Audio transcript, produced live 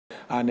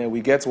And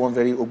we get one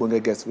very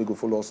ogbonge guest we go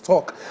follow us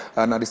talk.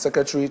 Now the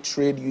Secretary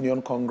Trade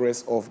Union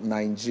Congress of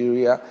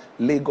Nigeria,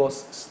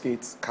 Lagos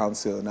State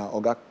Council. Now,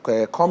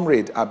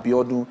 Comrade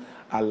Abiodun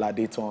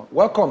Aladeton.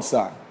 Welcome,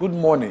 sir. Good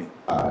morning.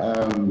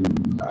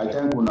 I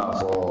thank Una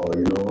for,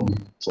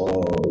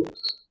 for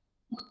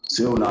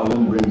say Una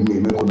won't bring me,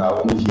 make Una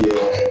won't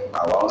hear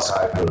our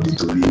side of the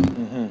story.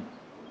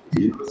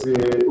 Say,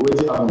 what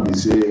happened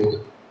is say,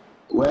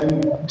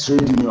 when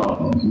trade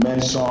union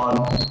mention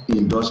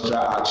industrial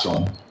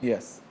action,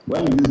 yes.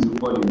 When you use the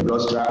word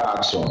industrial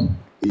action,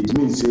 it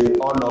means say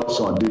all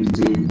options do the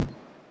table.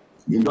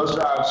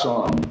 Industrial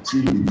action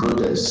fit be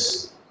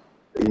protest,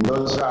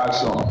 industrial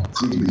action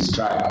fit be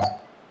strike.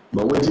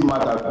 But wetin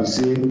matter be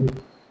say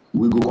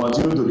we go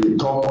continue to dey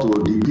talk to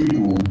the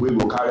people wey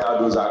go carry out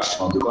those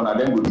actions because na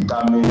dem go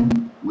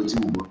determine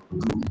wetin we go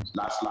do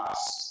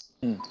last.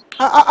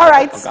 All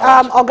right,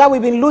 Oga,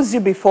 we've been lose you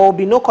before.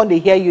 We no come dey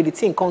hear you. The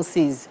thing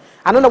concedes.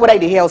 I don't know whether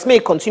they hear us. May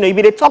continue. If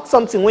they talk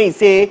something when you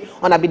say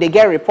on a be they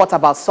get a report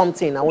about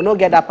something, I will not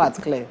get that part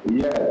clear.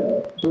 Yeah.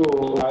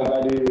 So as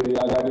I hear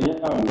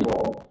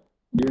before,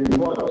 the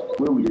report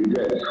where we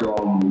get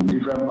from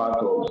different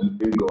parts of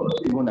Lagos,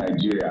 even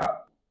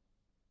Nigeria,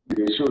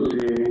 they show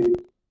say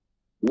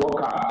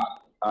workers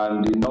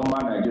and the normal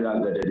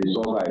Nigerians that they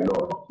suffer a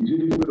lot. You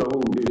see, the people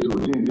who they so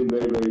things they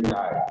very very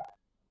high.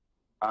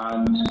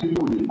 And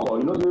people they call,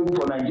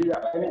 for Nigeria,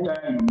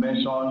 anytime you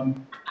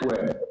mention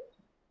fuel,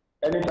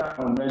 anytime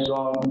you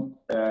mention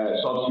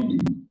subsidy,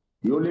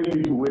 the only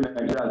people when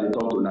Nigerians they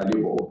talk to na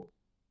labor.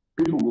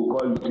 People will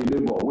call you say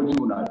labor, what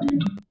you not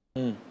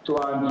do. So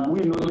and we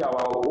know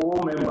our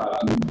own members,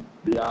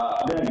 they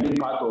are then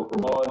part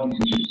of all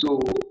these issues. So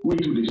we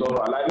do the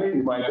suffer. Like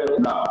me myself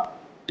now,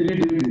 3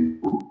 days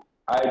ago,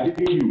 I did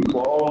queue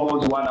for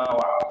almost 1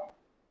 hour.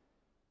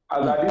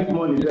 As at this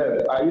morning,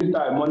 I used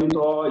to monitor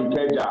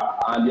Ikeja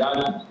and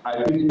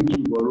I see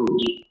queue for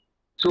roads.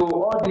 So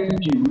all these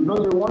queues,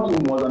 say one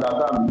thing was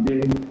understand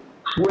they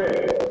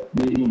where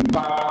they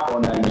impact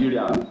on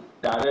Nigerians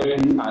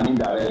directly and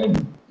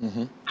indirectly.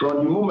 From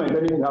the moment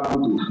anything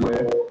happens to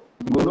fuel,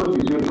 you will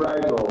notice the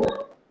price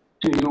of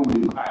things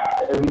will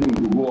buy, everything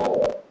will go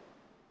up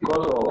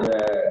because of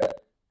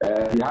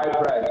the high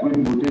price we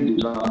will take to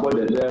transport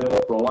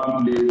themselves from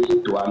one place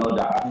to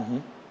another.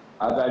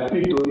 As I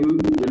speak to you,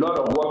 a lot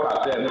of workers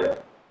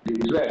they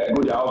threat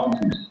go their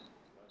offices.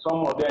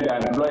 Some of them, their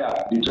employers,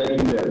 they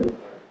threaten them.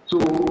 So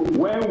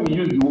when we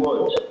use the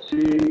word say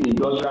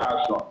industrial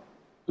action,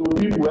 so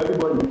people,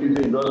 everybody will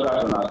say industrial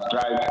action as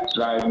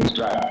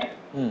strike.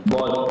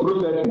 But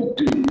process is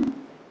still.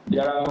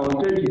 There are some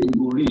stages you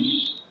go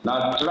reach.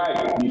 Now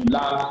strike the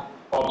last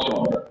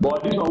option.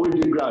 But this one we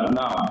dey ground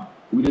now.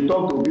 We dey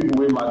talk to people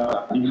wey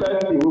matter. The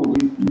first thing we will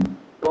do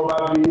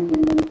probably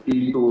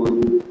is to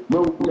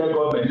when we tell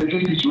government say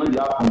this issue wey dey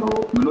happen,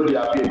 we know they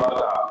happy about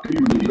am.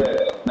 People dey vex.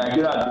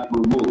 Nigeria dey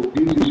promote.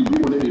 This issue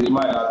people no dey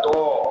smile at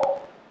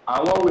all.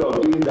 And one way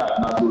of doing that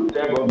na to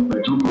tell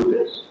government through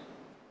protest.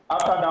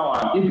 After that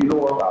one, if you know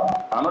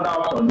what another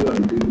option dey on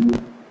the table,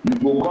 you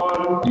go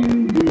call the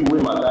people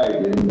wey matter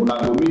again. Una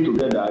go meet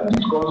together,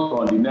 discuss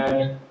on the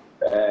next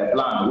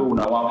plan wey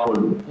una wan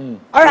follow.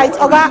 All right,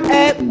 Oga.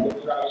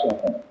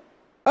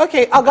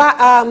 Okay,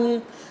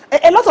 Oga.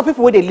 A lot of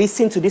people when they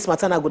listen to this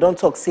matter now go don't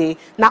talk say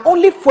now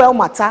only fuel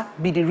matter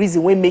be the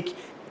reason we make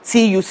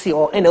TUC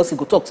or NLC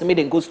go talk to me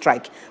then go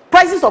strike.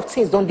 Prices of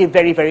things don't get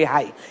very very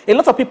high. A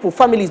lot of people,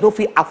 families don't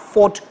feel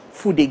afford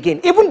food again.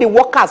 Even the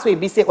workers where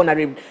be say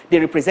they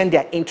represent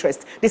their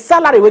interest. The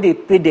salary where they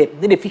pay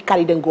them, then they feel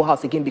carry them go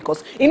house again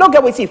because you not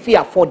get what if you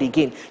afford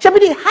again. Should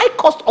be the high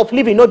cost of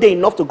living not there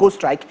enough to go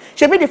strike.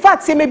 Should be the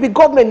fact say maybe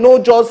government no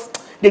just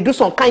they do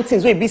some kind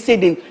things where be say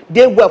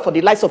they well for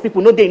the lives of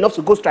people not there enough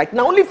to go strike.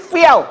 Now only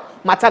fuel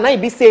matter now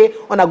be say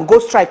on a go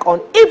strike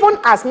on even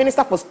as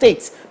Minister for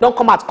State don't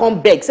come out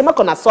come beg say make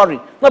una sorry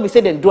not be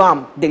say they do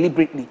them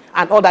deliberately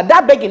and all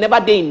that begging never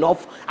day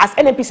enough as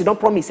NNPC don't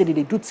promise say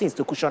they do things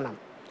to cushion them.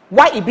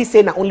 Why it be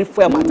saying that only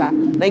fuel matter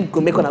then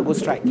go make on a go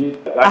strike? You're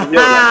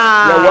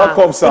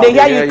welcome, sir. They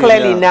hear you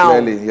clearly now.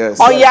 Clearly, yes.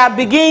 Oh yeah,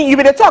 begin. You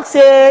be the talk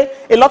say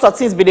a lot of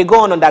things be they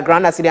go on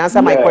underground as they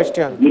answer my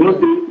question. Say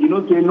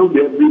no be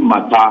every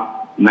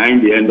matter now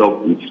in the end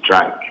up with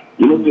strike.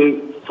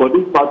 Say for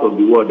this part of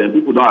the world, then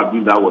people don't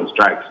abuse that word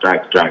strike.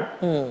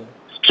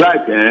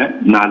 Strike,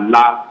 na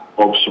last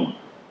option.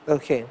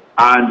 Okay.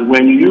 And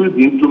when you use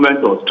the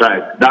instrument of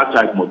strike, that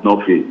strike must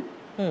not fail.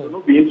 So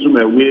not the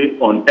instrument way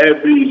on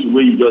every issue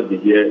where you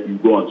just hear, you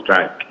go on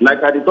strike.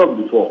 Like I talked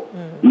before,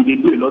 we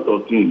did do a lot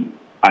of things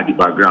at the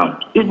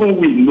background. Even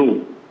we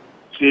know,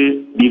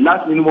 say the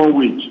last minimum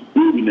wage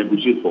we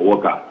negotiate for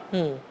workers.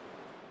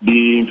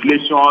 The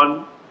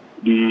inflation,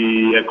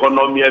 the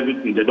economy,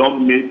 everything, they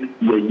don't make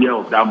a year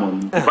of that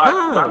money. In fact,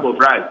 bag of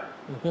rice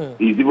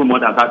is even more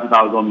than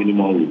 30,000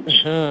 minimum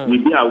wage. We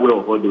be aware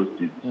of all those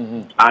things.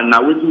 And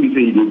now what we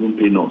say it doesn't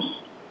pay us.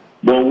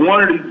 But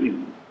one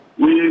reason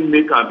we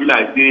make and be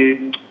like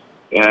say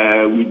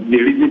with the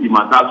reason the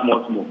matter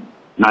small.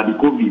 Now the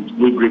COVID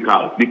will break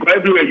out. Because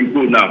everywhere you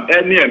go now,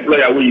 any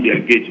employer where you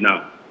engage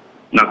now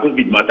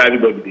COVID matter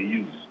everybody they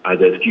use. as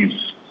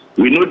excuse.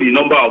 We know the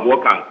number of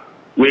workers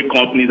where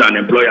companies and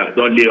employers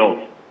don't lay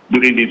off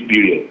during this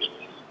period.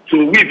 So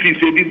we feel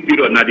say this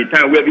period now the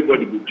time where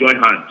everybody will join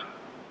hands,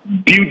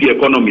 build the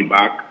economy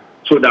back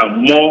so that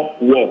more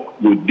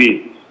work will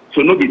be.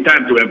 So no be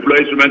time to employ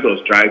instruments of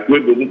strike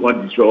where we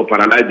can destroy or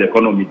paralyze the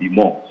economy the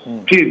more.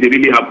 Things they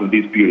really happen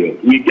this period.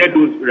 We get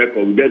those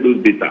records, we get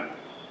those data.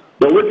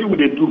 But what will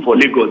they do for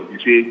Lagos? They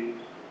say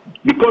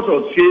because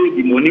of say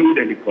the money we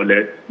they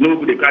collect,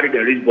 no they carry the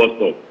rich bus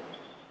stop.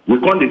 We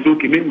can't say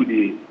okay, maybe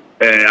they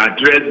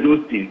address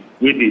those things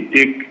where they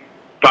take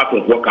part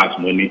of workers'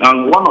 money.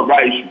 And one of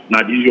that issues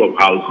now the issue of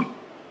housing.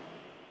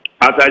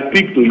 As I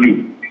speak to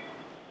you,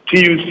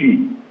 TUC,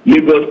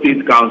 Lagos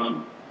State Council,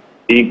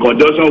 in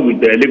conjunction with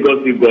the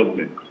Lagos State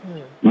government,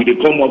 we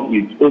will come up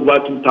with over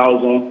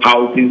 2,000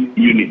 housing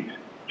units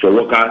for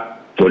workers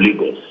for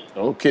Lagos.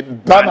 Okay,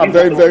 that's a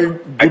very, very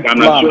good I can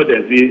plan. assure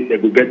them they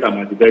will get them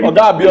at a very good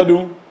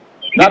plan.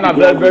 That's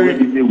a very,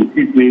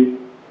 very...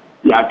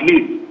 At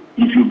least,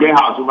 if you get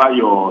house over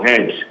your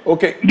head,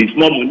 okay. This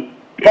moment...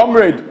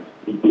 Comrade,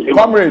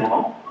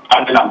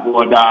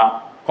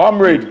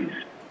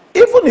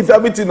 even if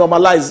everything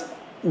normalized,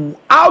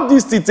 how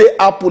this thing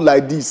happen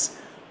like this?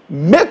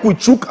 Make we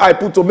chook eye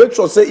put to make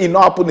sure say it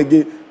not happen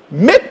again.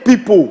 Make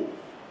people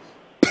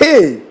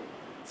pay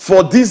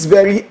for this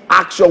very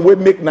action will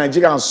make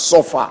Nigerians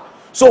suffer.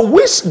 So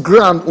which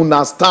ground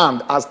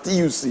understand as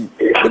TUC?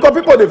 Because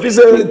people they feel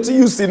say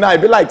TUC now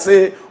be like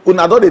say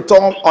una don't they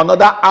turn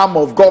another arm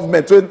of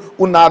government when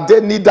una they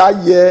need that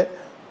year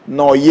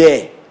no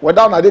year.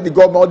 Whether una the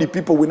government or the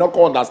people will not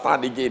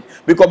understand again.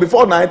 Because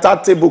before una enter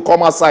table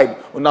come aside,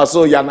 una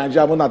so yeah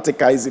Nigeria wanna take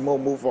it easy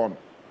move on.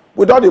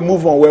 We don't they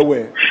move on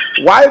where?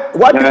 Why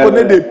people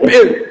need they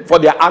pay for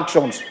their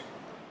actions?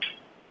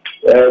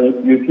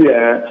 You see,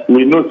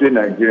 we know say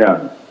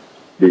Nigerians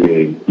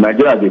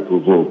they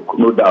provoke,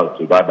 no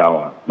doubt about that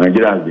one.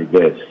 Nigerians the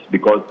best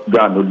because they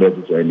are no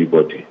level to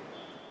anybody.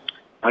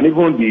 And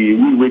even the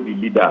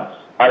leaders,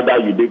 either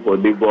you dey for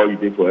Labour or you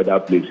dey for other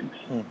places.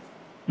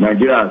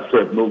 Nigerians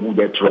self no good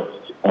get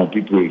trust on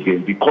people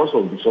again because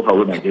of the suffer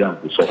where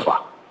Nigerians they suffer.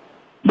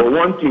 But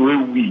one thing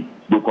we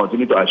will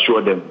continue to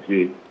assure them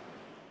say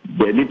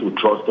they need to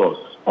trust us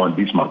on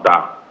this matter.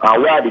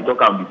 And why they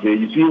talk and say,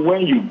 you see,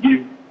 when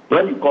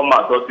you come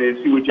out and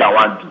say, see what I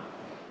want to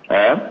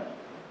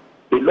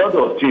do, a lot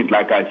of things,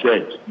 like I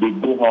said, they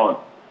go on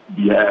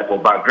for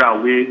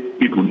background where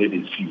people need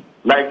to see.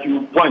 Like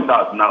you point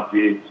out now,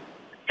 say,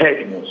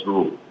 head must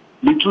roll.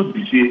 The truth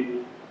be say,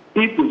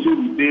 if we say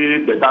we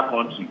say better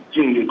country,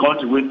 a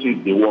country where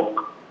things they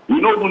work,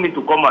 we don't even need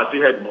to come and say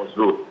head must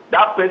roll.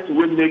 That person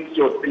will make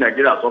sure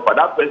Nigeria suffer.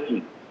 That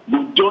person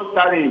will just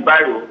start in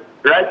viral,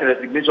 write a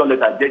resignation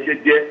letter,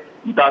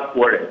 without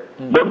quarrel.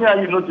 But me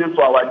and you know say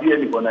for our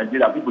DNA for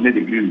Nigeria, people need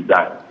to agree with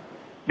that.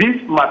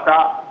 This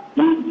matter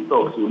we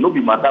talk, so no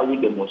be matter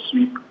where they must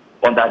sweep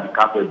under the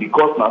carpet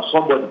because now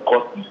somebody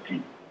caused this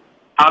thing.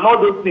 And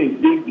all those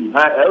things they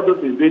behind, all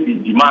those things they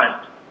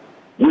demand,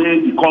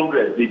 where the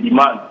Congress they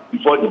demand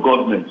before the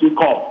government. So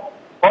come,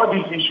 all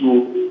these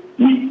issues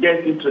we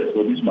get interest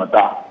for this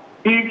matter.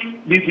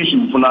 If this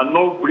issue for now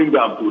not bring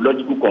them to a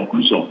logical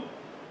conclusion,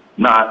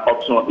 now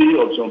option A,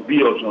 option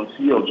B, option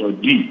C, option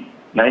D,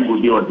 now it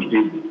go there on the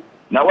table.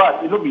 Now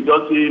what? You know, we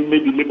just say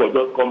maybe Labour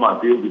just come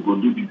and say we go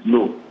do this.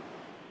 No.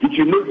 If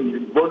you know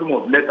the volume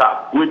of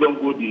letter, we don't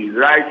go the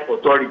right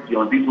authority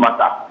on this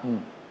matter.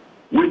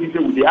 We say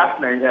we ask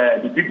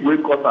the people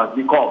who cause us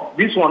they come.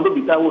 This one don't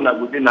be time when I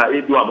go say na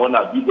A do and one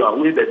na B do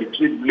and where the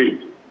trade blade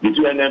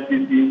between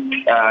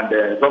NMPC and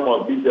some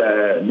of these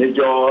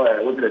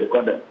major what do they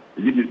call them?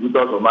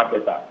 Distributors or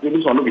marketers. So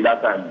this one don't be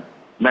that time.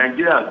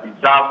 Nigerians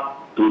deserve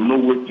to know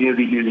what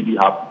really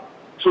happen,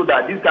 so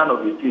that this kind of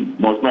a thing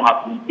must not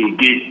happen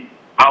again.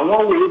 And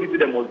one way we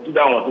them must do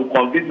that one to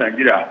convince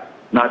Nigeria.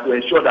 Now to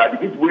ensure that the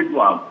people wait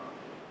to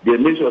they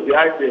make sure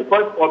the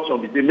first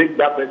option is they make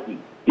that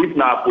person, if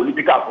now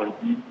political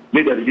appointee,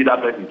 make them lead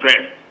that person first.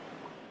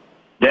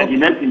 Then the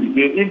next thing is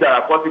if there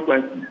are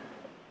consequences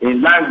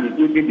in line with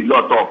keeping the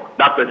law talk,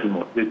 that person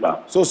must say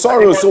that. So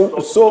sorry,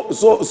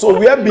 so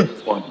where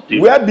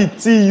be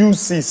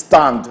TUC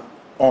stand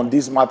on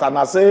this matter? And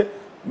I say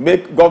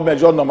make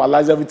government just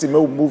normalize everything,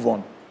 we'll move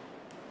on.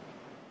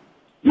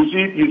 You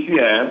see,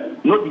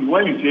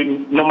 when you say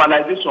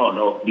normalization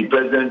of the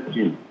president's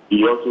team,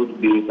 he also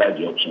dey inside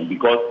the option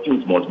because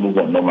things must move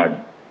on normally.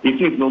 If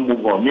things don't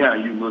move on, me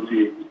and you know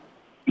say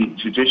the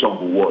situation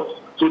will worse.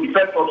 So the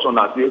first option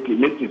I say, okay,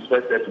 make things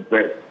first to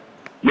first.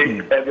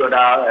 Make every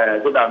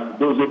other so that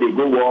those who they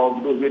go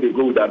wrong, those who they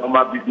go with their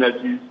normal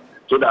businesses,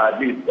 so that at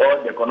least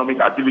all the economic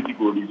activity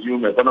will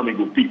resume, economy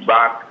will pick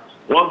back.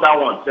 Once that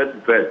one set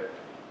to first,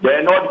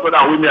 then all the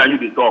other women and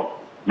you they talk.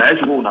 Now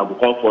you go now go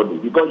come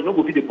forward because you know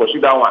go fit dey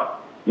pursue that one.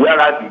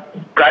 Whereas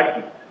the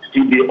crisis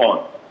still dey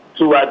on.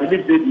 So I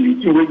believe that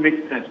the thing will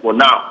make sense for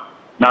now.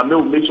 Now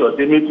we make sure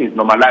they make things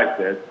normalize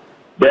first.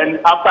 Then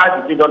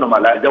after the thing don't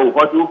normalize, then we'll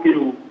go to okay,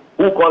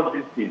 who caused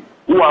this thing?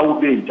 Who are who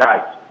be in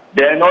charge?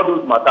 then all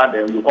those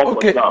matter then you come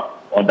for down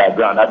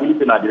underground. I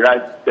believe in the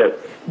right step.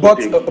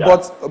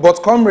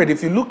 But comrade,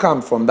 if you look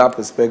at from that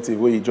perspective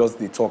where you just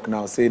they talk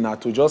now, say now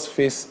to just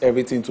face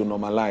everything to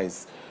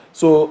normalize.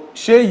 So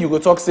Shay, you go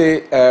talk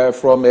say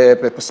from a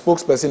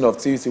spokesperson of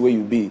TUC where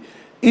you be,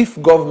 if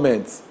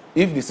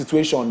the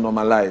situation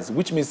normalize,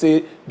 which means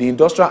say the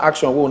industrial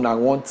action will not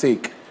want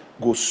take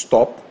go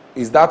stop.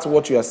 Is that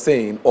what you are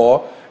saying,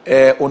 or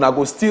una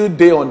go still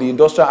day on the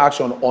industrial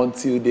action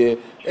until they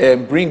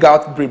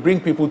bring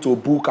people to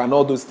book and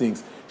all those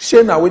things?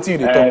 Shay, now waiting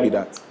you to talk me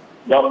that.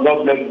 God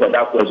bless you for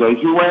that question.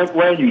 If you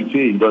when you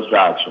say industrial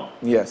action,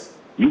 yes,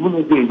 even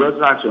if the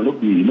industrial action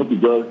not be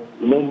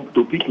just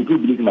to people who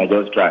believe in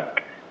just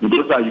strike.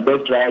 Industrial, you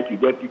best strike, you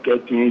get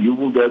ticketing, you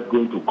will get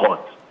going to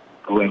court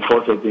to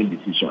enforce certain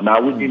decision.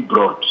 Now within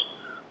broad.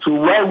 So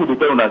why would the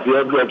tell us say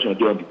every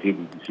option on the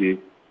table to say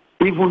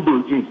even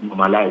though things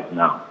normalize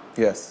now?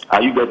 Yes.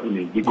 Are you getting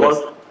it?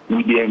 Because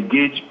we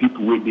engage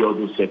people with the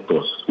other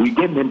sectors. We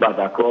get members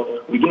across,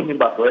 we get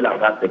members for oil and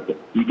gas sector,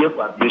 we get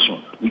for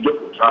aviation, we get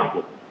for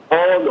transport.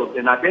 All of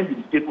them attend to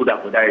the stakeholder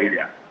for that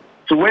area.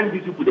 So when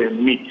these people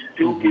then meet,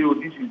 say, okay,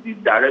 this is the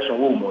direction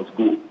where we must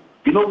go.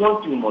 You know,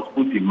 one thing we must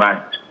put in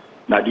mind,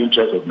 now the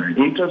interest of Nigeria.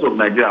 The interest of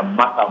Nigeria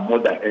matter more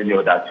than any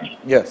other thing.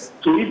 Yes.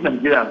 So if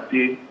Nigerians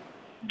say,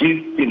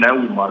 this thing that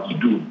we must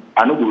do,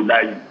 I know we'll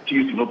lie, till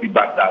you not be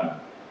back down.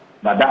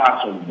 Now that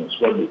action we must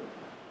follow.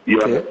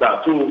 You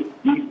understand? So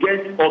we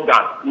get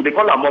organs. They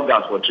call them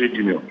organs for trade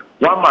union.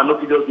 One man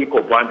not just wake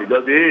up one day,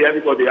 just say, hey,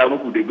 everybody I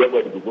want to get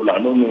where the people are.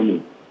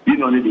 No. You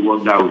don't need to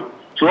work that way.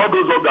 So all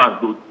those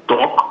organs go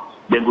talk,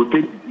 then go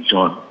take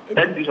decision.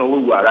 That decision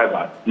will arrive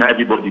at. Now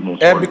everybody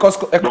must. Because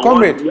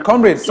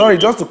comrade, sorry,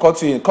 just to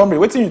cut you in. Comrade,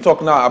 waiting you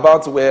talk now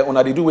about where on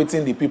they do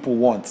waiting the people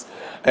want.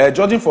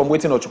 Judging from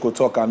waiting Ochukwu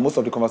talk and most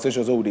of the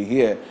conversations over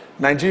here,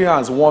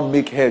 Nigerians want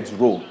make heads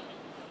roll.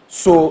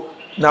 So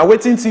now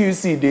waiting till you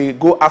see they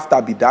go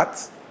after be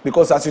that.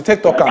 Because as you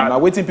take talk now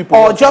waiting people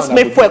or just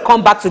make fuel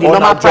come back to the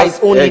normal price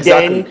only,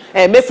 exactly.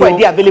 Then make fuel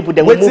available,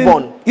 then we move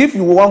on. If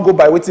you want to go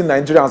by waiting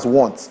Nigerians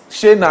want,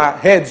 Shana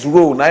heads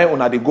roll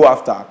now they go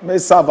after. May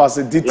serve as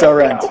a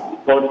deterrent.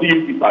 From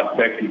TUC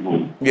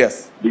perspective,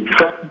 yes.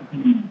 Because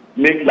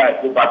make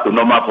life go back to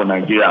normal for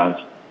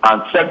Nigerians,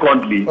 and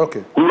secondly,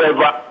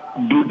 whoever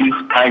do this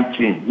kind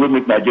thing will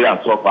make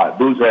Nigerians suffer.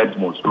 Those heads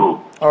must roll.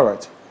 All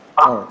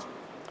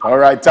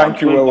right.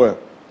 Thank you, well.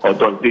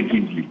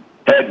 Authoritatively,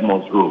 heads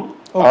must roll.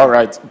 All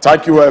right.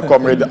 Thank you,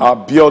 Comrade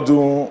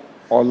Abiodun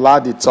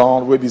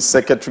Oladiton, will be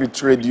Secretary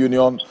Trade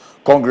Union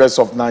Congress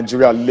of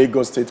Nigeria,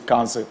 Lagos State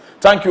Council.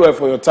 Thank you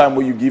for your time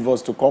where you give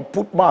us to come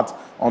put mat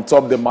on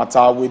top of the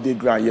matter with the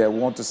grant here. We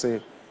want to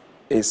say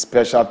a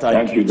special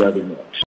thank you very much.